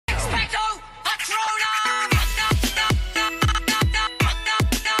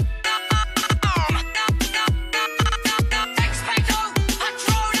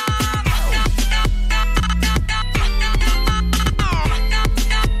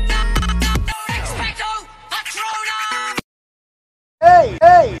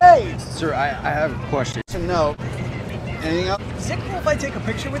Sir, I have a question. No. Anything else? Is it cool if I take a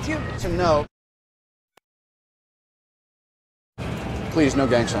picture with you? No. Please, no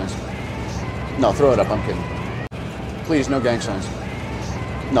gang signs. No, throw it up, I'm kidding. Please, no gang signs.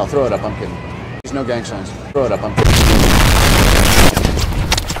 No, throw it up, I'm kidding. Please, no gang signs. Throw it up, I'm kidding.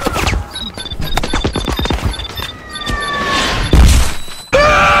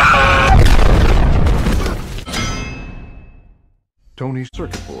 Tony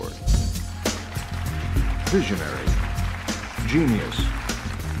circuit board. Visionary. Genius.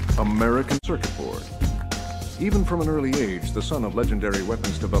 American circuit board. Even from an early age, the son of legendary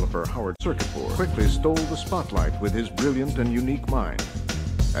weapons developer Howard Circuit Board quickly stole the spotlight with his brilliant and unique mind.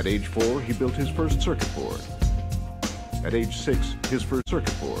 At age 4, he built his first circuit board. At age 6, his first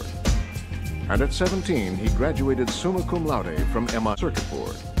circuit board. And at 17, he graduated summa cum laude from MI Circuit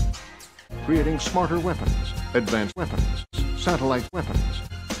Board, creating smarter weapons, advanced weapons, satellite weapons.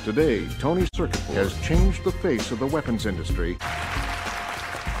 Today, Tony Circuit Board has changed the face of the weapons industry.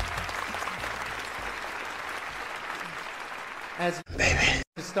 As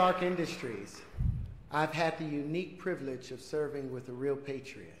Stark Industries, I've had the unique privilege of serving with a real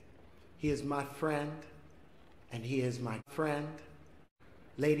patriot. He is my friend, and he is my friend.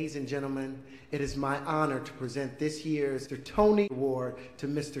 Ladies and gentlemen, it is my honor to present this year's Mr. Tony Award to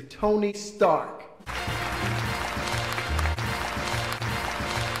Mr. Tony Stark.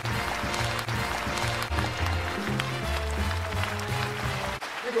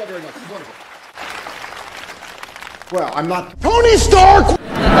 Thank you all very much. It's wonderful. Well, I'm not Tony Stark!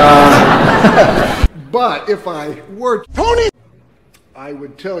 But if I were Tony, I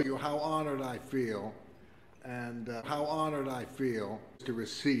would tell you how honored I feel and how honored I feel to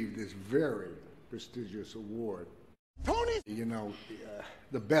receive this very prestigious award. Tony! You know,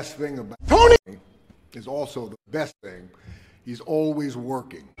 the best thing about Tony is also the best thing. He's always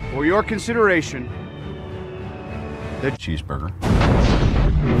working. For your consideration, the cheeseburger.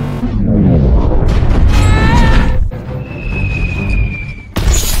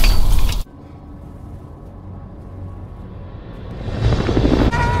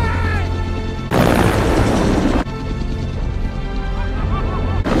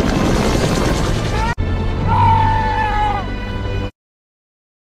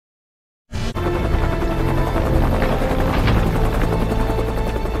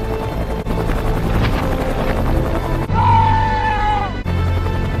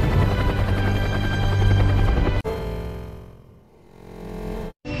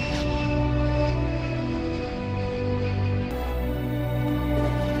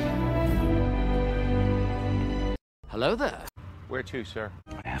 Hello there. Where to, sir?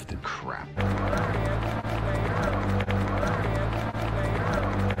 I have to crap.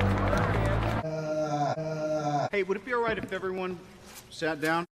 Hey, would it be all right if everyone sat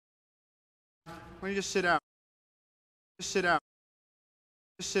down? Why don't you just sit out? Just sit out.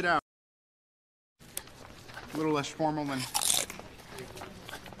 Just sit out. A little less formal than...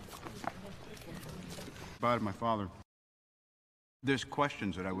 About my father. There's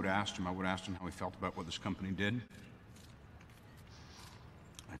questions that I would ask him. I would ask him how he felt about what this company did.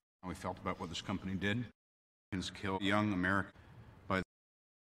 How he felt about what this company did. Has killed young America by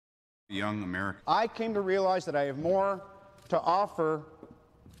young America. I came to realize that I have more to offer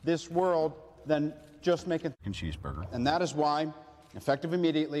this world than just making cheeseburger. And that is why, effective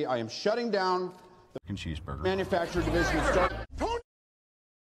immediately, I am shutting down the cheeseburger manufacturer division and start. I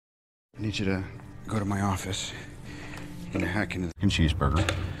need you to go to my office. Gonna hack into the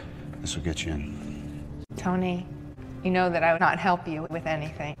cheeseburger. This will get you in. Tony, you know that I would not help you with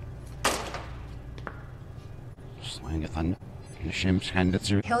anything.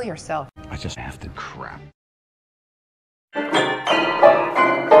 Kill yourself. I just have to crap.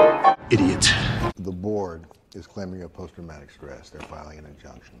 Idiot. The board is claiming a post-traumatic stress. They're filing an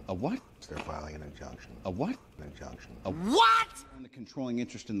injunction. A what? They're filing an injunction. A what? An injunction. A what? And the controlling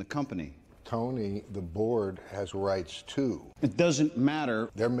interest in the company. Tony, the board has rights too. It doesn't matter.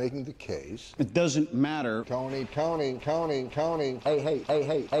 They're making the case. It doesn't matter. Tony. Hey, hey.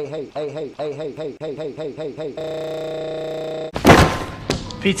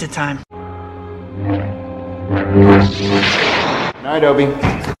 Pizza time. Night, Obi.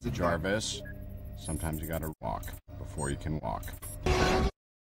 The Jarvis. Sometimes you gotta walk before you can walk.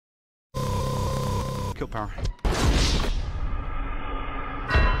 Kill power.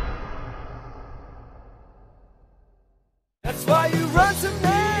 That's why you run to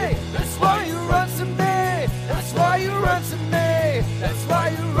me. That's why you run to me. That's why you run to me. That's why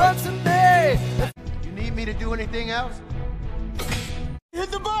you run to me. You need me to do anything else?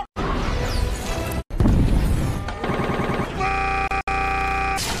 Hit the bar.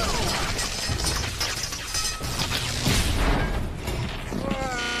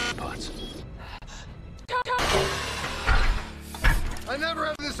 never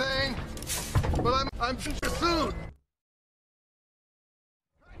have this saying, but I'm pursued.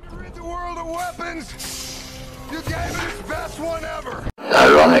 Trying to rid the world of weapons. You gave it its best one ever.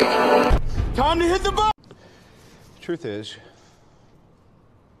 Ironic. Time to hit the button. Truth is,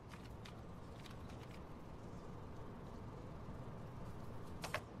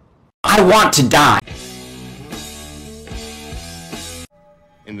 I want to die.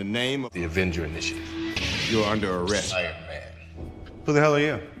 In the name of the Avenger Initiative, you're under arrest. Iron Man. who the hell are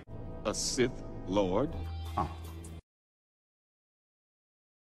you? A Sith Lord.